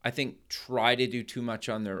 I think, try to do too much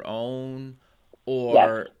on their own,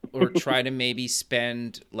 or try to maybe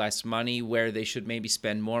spend less money where they should maybe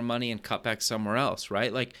spend more money and cut back somewhere else,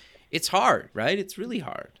 right? Like, it's hard, right? It's really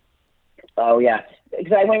hard. Oh, yeah.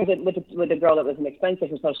 Because I went with a girl that was inexpensive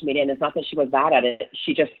for social media, and it's not that she was bad at it.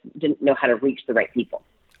 She just didn't know how to reach the right people.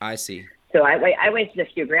 I see. So I wasted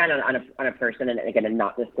a few grand on a person, and again,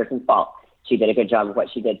 not this person's fault. She did a good job of what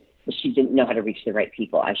she did, but she didn't know how to reach the right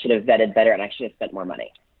people. I should have vetted better, and I should have spent more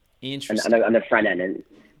money. Interesting. On the front end, and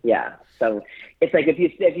yeah. So it's like if you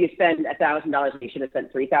spend $1,000, you should have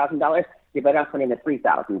spent $3,000. You're better off spending the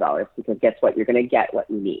 $3,000, because guess what? You're going to get what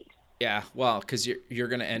you need. Yeah, well, because you're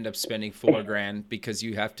going to end up spending $4,000 because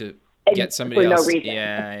you have to get somebody else. No reason.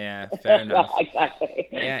 Yeah, fair enough. Exactly.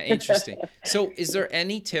 Yeah, interesting. So is there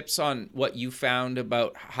any tips on what you found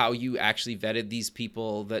about how you actually vetted these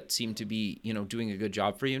people that seem to be, doing a good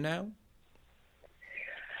job for you now?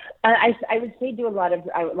 I would say do a lot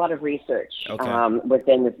of research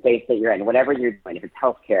within the space that you're in, whatever you're doing. If it's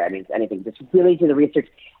healthcare, I mean, it's anything. Just really do the research,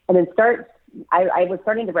 and then start. I was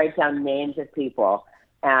starting to write down names of people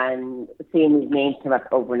and seeing these names come up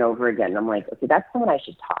over and over again. And I'm like, okay, that's someone I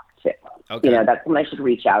should talk to. Okay. That's someone I should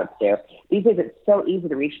reach out to. These days, it's so easy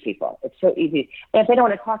to reach people. It's so easy. And if they don't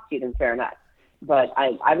want to talk to you, then fair enough. But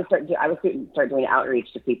I would start doing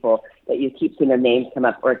outreach to people that you keep seeing their names come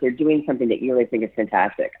up, or if they're doing something that you really think is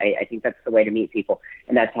fantastic. I think that's the way to meet people,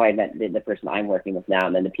 and that's how I met the person I'm working with now,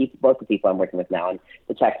 and then both the people I'm working with now on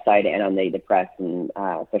the tech side and on the press and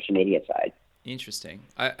social media side. Interesting.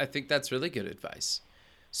 I think that's really good advice.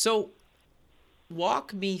 So,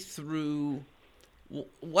 walk me through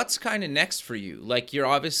what's kind of next for you. Like, you're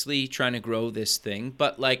obviously trying to grow this thing,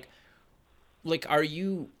 but like are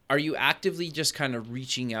you actively just kind of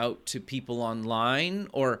reaching out to people online,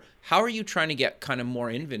 or how are you trying to get kind of more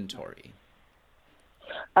inventory?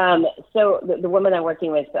 So the woman I'm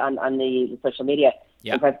working with on the social media,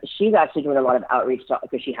 she's actually doing a lot of outreach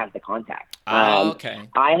because she has the contact. Okay.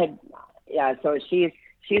 So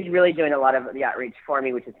she's really doing a lot of the outreach for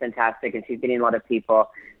me, which is fantastic, and she's getting a lot of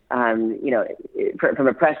people. From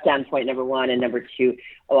a press standpoint, number one, and number two,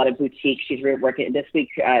 a lot of boutiques. She's working this week.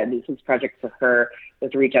 This project for her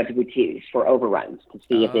was to reach out to boutiques for overruns to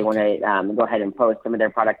see if they want to go ahead and post some of their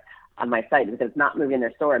products on my site, because it's not moving in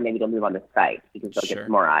their store, maybe they'll move on the site because they'll get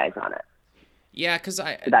more eyes on it. Yeah, because so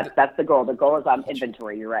that's the goal. The goal is on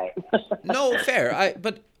inventory. You're right. No, fair.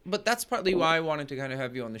 But that's partly why I wanted to kind of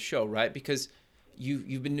have you on the show, right? Because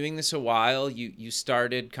you've been doing this a while. You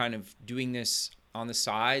started kind of doing this on the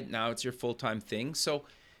side. Now it's your full-time thing. So,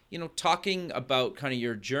 talking about kind of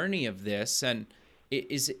your journey of this, and it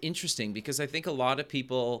is interesting because I think a lot of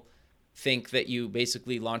people think that you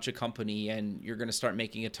basically launch a company and you're going to start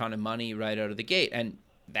making a ton of money right out of the gate. And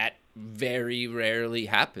that very rarely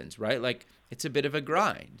happens, right? Like, it's a bit of a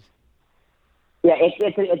grind. Yeah, it's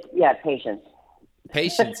patience.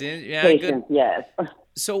 Patience, yeah, patience, good. Yes.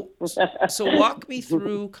 So walk me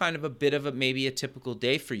through kind of a bit of maybe a typical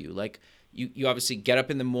day for you. Like, you obviously get up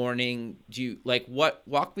in the morning. Do you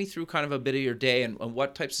walk me through kind of a bit of your day and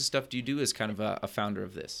what types of stuff do you do as kind of a founder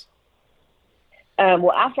of this?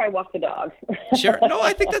 Well, after I walk the dog. Sure. No,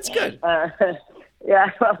 I think that's good.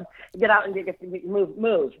 Yeah, well, get out and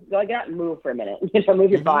move. Go get out and move for a minute.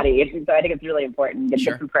 Move your body. So I think it's really important. Get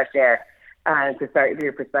some fresh air to start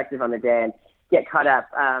your perspective on the day and get caught up.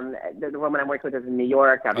 The woman I'm working with is in New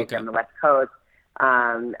York. Obviously, on the West Coast.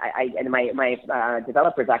 And my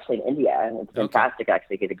developer is actually in India, and it's fantastic.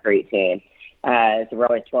 Actually, he's a great team. So we're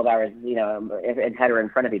always 12 hours, ahead or in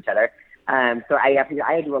front of each other. So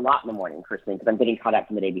I do a lot in the morning first thing because I'm getting caught up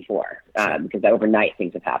from the day before because overnight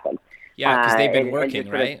things have happened. Yeah, because they've been working,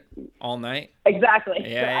 right? All night? Exactly.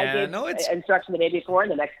 Yeah, so I give instruction the day before,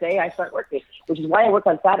 and the next day I start working, which is why I work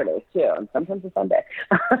on Saturdays, too, and sometimes a Sunday.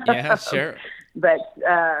 Yeah, sure. But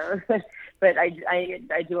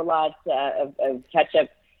I do a lot of catch-up,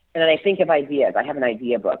 and then I think of ideas. I have an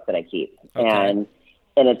idea book that I keep, and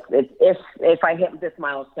it's if I hit this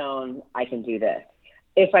milestone, I can do this.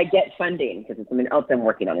 If I get funding, because it's something else I'm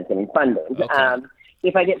working on, is getting funding. Okay.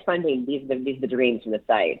 If I get funding, these are the dreams from the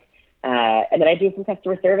site. And then I do some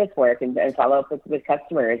customer service work and follow up with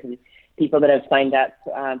customers and people that have signed up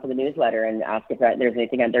for the newsletter and ask if there's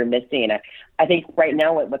anything that they're missing. And I think right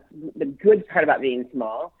now what's the good part about being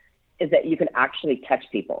small is that you can actually touch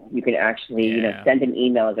people. You can actually send an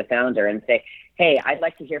email as a founder and say, hey, I'd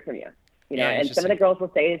like to hear from you. And some of the girls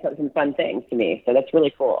will say some fun things to me. So that's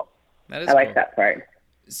really cool. That is I like that part.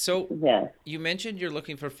 So you mentioned you're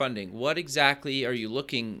looking for funding. What exactly are you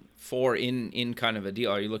looking for in kind of a deal?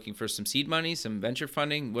 Are you looking for some seed money, some venture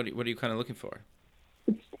funding? What are you kind of looking for?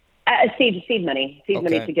 Seed money. Seed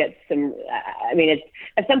money to get some. It's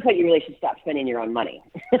at some point you really should stop spending your own money.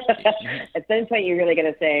 At some point you're really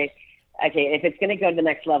going to say, okay, if it's going to go to the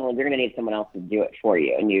next level, you're going to need someone else to do it for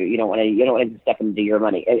you, and you don't want to step into your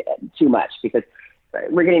money too much because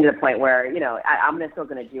we're getting to the point where, I'm still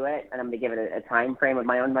going to do it, and I'm going to give it a time frame of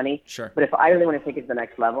my own money. Sure. But if I really want to take it to the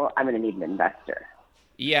next level, I'm going to need an investor.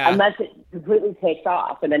 Yeah. Unless it completely takes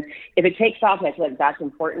off. And then if it takes off and I feel like that's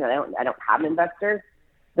important and I don't have an investor,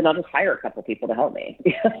 then I'll just hire a couple people to help me.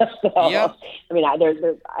 I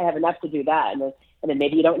have enough to do that. And then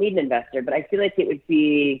maybe you don't need an investor, but I feel like it would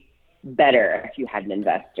be better if you had an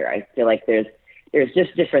investor. I feel like there's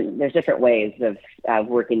different ways of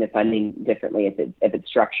working the funding differently if it's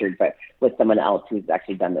structured, but with someone else who's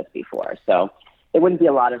actually done this before. So it wouldn't be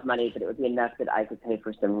a lot of money, but it would be enough that I could pay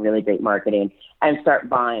for some really great marketing and start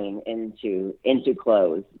buying into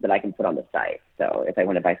clothes that I can put on the site. So if I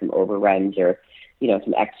want to buy some overruns or,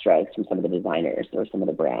 some extras from some of the designers or some of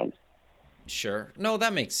the brands. Sure. No,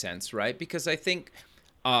 that makes sense, right? Because I think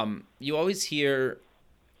you always hear,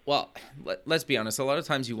 well, let's be honest, a lot of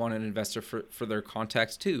times you want an investor for their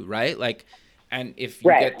contacts too, right? Like, and if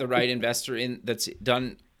you get the right investor in that's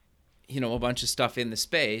done, a bunch of stuff in the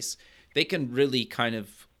space, they can really kind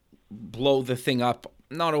of blow the thing up,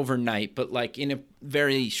 not overnight, but like in a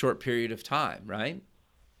very short period of time, right?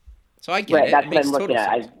 So I get it. That's it makes what I'm looking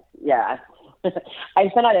at. I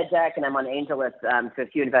sent out a deck and I'm on AngelList to a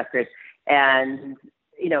few investors, and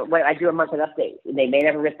I do a monthly update. They may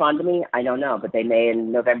never respond to me. I don't know, but they may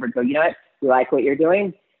in November go, you know what? We like what you're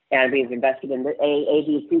doing, and we've invested in the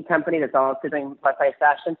ABC company that's also doing plus size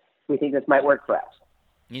fashion. We think this might work for us.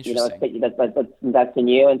 Interesting. Let's invest in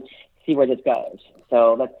you and see where this goes.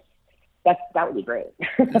 So that would be great.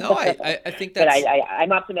 No, I think that's... But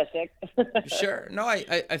I'm optimistic. Sure. No,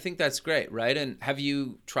 I think that's great, right? And have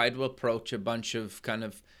you tried to approach a bunch of kind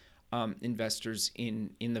of investors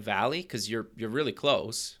in the Valley? Because you're really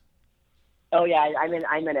close. Oh yeah, I'm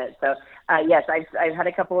in it. So yes, I've had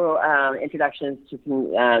a couple introductions to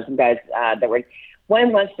some guys that were.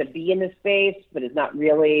 One wants to be in the space, but is not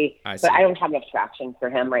really. But I don't have enough traction for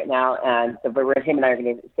him right now, and so him and I are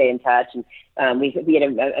going to stay in touch. And we had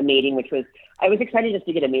a meeting, which was I was excited just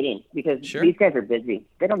to get a meeting because these guys are busy.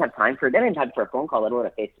 They don't have time for a phone call, let alone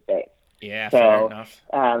a face to face. Yeah, fair enough.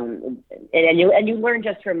 And you learn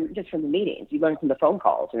just from the meetings. You learn from the phone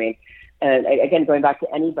calls. I mean, again, going back to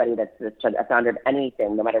anybody that's a founder of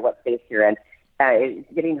anything, no matter what space you're in,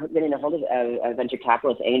 getting a hold of venture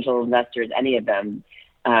capitalists, angel investors, any of them,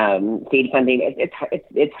 seed funding.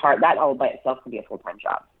 It's hard. That all by itself can be a full-time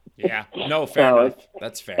job. Yeah, no, fair enough.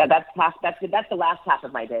 That's fair. That's the last half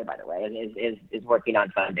of my day, by the way, is working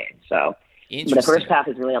on funding. So the first half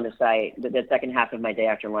is really on the site. The second half of my day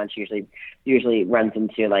after lunch usually runs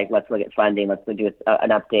into like, let's look at funding. Let's do an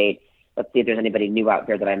update. Let's see if there's anybody new out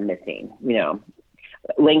there that I'm missing.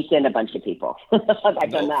 LinkedIn, a bunch of people.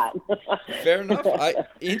 I've done that. Fair enough.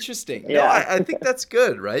 Interesting. Yeah. No, I think that's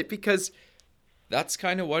good, right? Because that's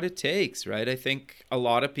kind of what it takes, right? I think a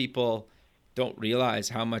lot of people don't realize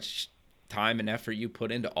how much time and effort you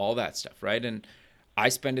put into all that stuff, right? And I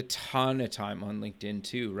spend a ton of time on LinkedIn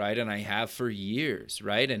too, right? And I have for years,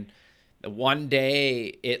 right? And one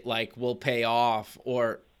day it like will pay off,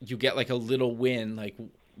 or you get like a little win, like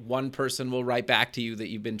one person will write back to you that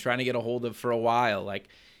you've been trying to get a hold of for a while. Like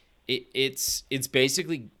it's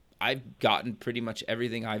basically, I've gotten pretty much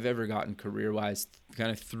everything I've ever gotten career-wise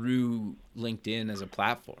kind of through LinkedIn as a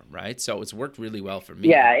platform, right? So it's worked really well for me.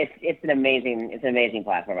 Yeah, it's an amazing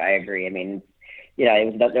platform. I agree. I mean,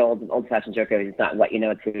 it was the old-fashioned joke of it's not what you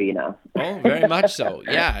know, it's who you know. Oh, very much so.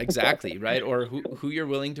 Yeah, exactly, right? Or who you're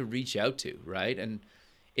willing to reach out to, right? And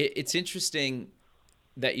it's interesting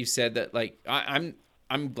that you said that. Like,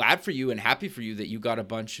 I'm glad for you and happy for you that you got a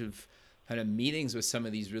bunch of kind of meetings with some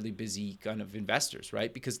of these really busy kind of investors,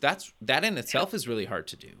 right? Because that in itself is really hard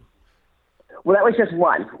to do. Well, that was just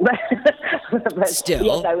one. But still,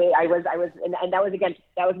 yes, I was, and that was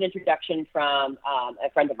an introduction from a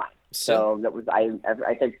friend of mine. So that was I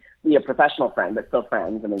said a professional friend, but still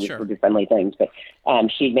friends. I mean, sure. We do friendly things. But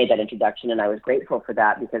she made that introduction, and I was grateful for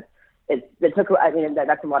that because it took. I mean,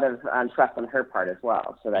 that's a lot of trust on her part as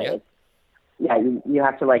well. So that you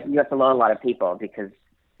have to learn a lot of people because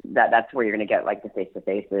that's where you're going to get like the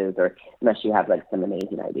face-to-faces, or unless you have like some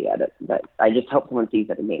amazing idea that I just hope someone sees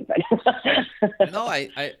that it means. No, I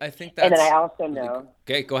think that's. And then I also know.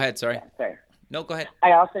 Okay, go ahead. Sorry. Yeah, sorry. No, go ahead.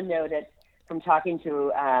 I also know that from talking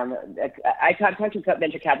to, I talked to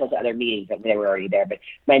venture capitalists at other meetings, but they were already there. But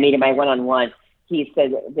my one-on-one, he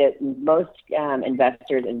said that most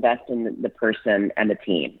investors invest in the person and the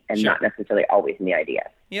team, and sure. not necessarily always in the idea.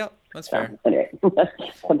 Yep, that's fair. Anyway,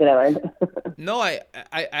 something I learned. No, I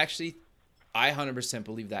actually, I 100%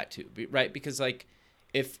 believe that too, right? Because like,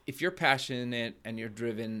 if you're passionate and you're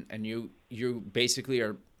driven and you basically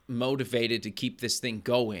are motivated to keep this thing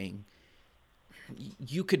going,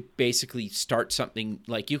 you could basically start something,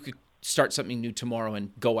 like you could start something new tomorrow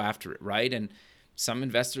and go after it, right? And some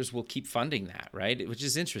investors will keep funding that, right? Which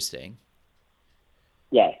is interesting.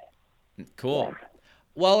 Yeah. Cool. Yeah.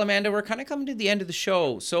 Well, Amanda, we're kind of coming to the end of the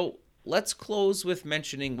show. So let's close with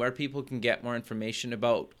mentioning where people can get more information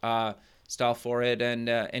about Style4It and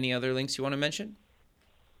any other links you want to mention.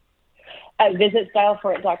 Visit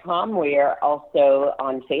Style4It.com. We are also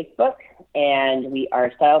on Facebook, and we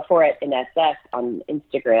are Style4It in SF on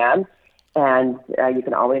Instagram. And you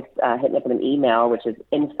can always hit me up with an email, which is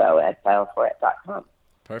info@Style4It.com.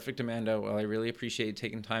 Perfect, Amanda. Well, I really appreciate you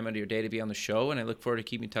taking time out of your day to be on the show, and I look forward to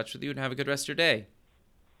keeping in touch with you, and have a good rest of your day.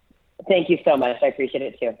 Thank you so much. I appreciate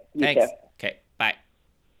it too. You Thanks. too. Okay, bye.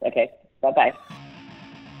 Okay, bye-bye.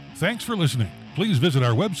 Thanks for listening. Please visit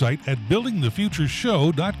our website at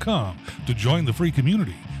buildingthefutureshow.com to join the free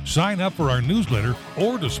community, sign up for our newsletter,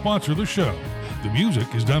 or to sponsor the show. The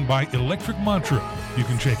music is done by Electric Mantra. You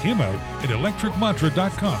can check him out at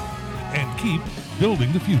electricmantra.com and keep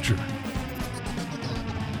building the future.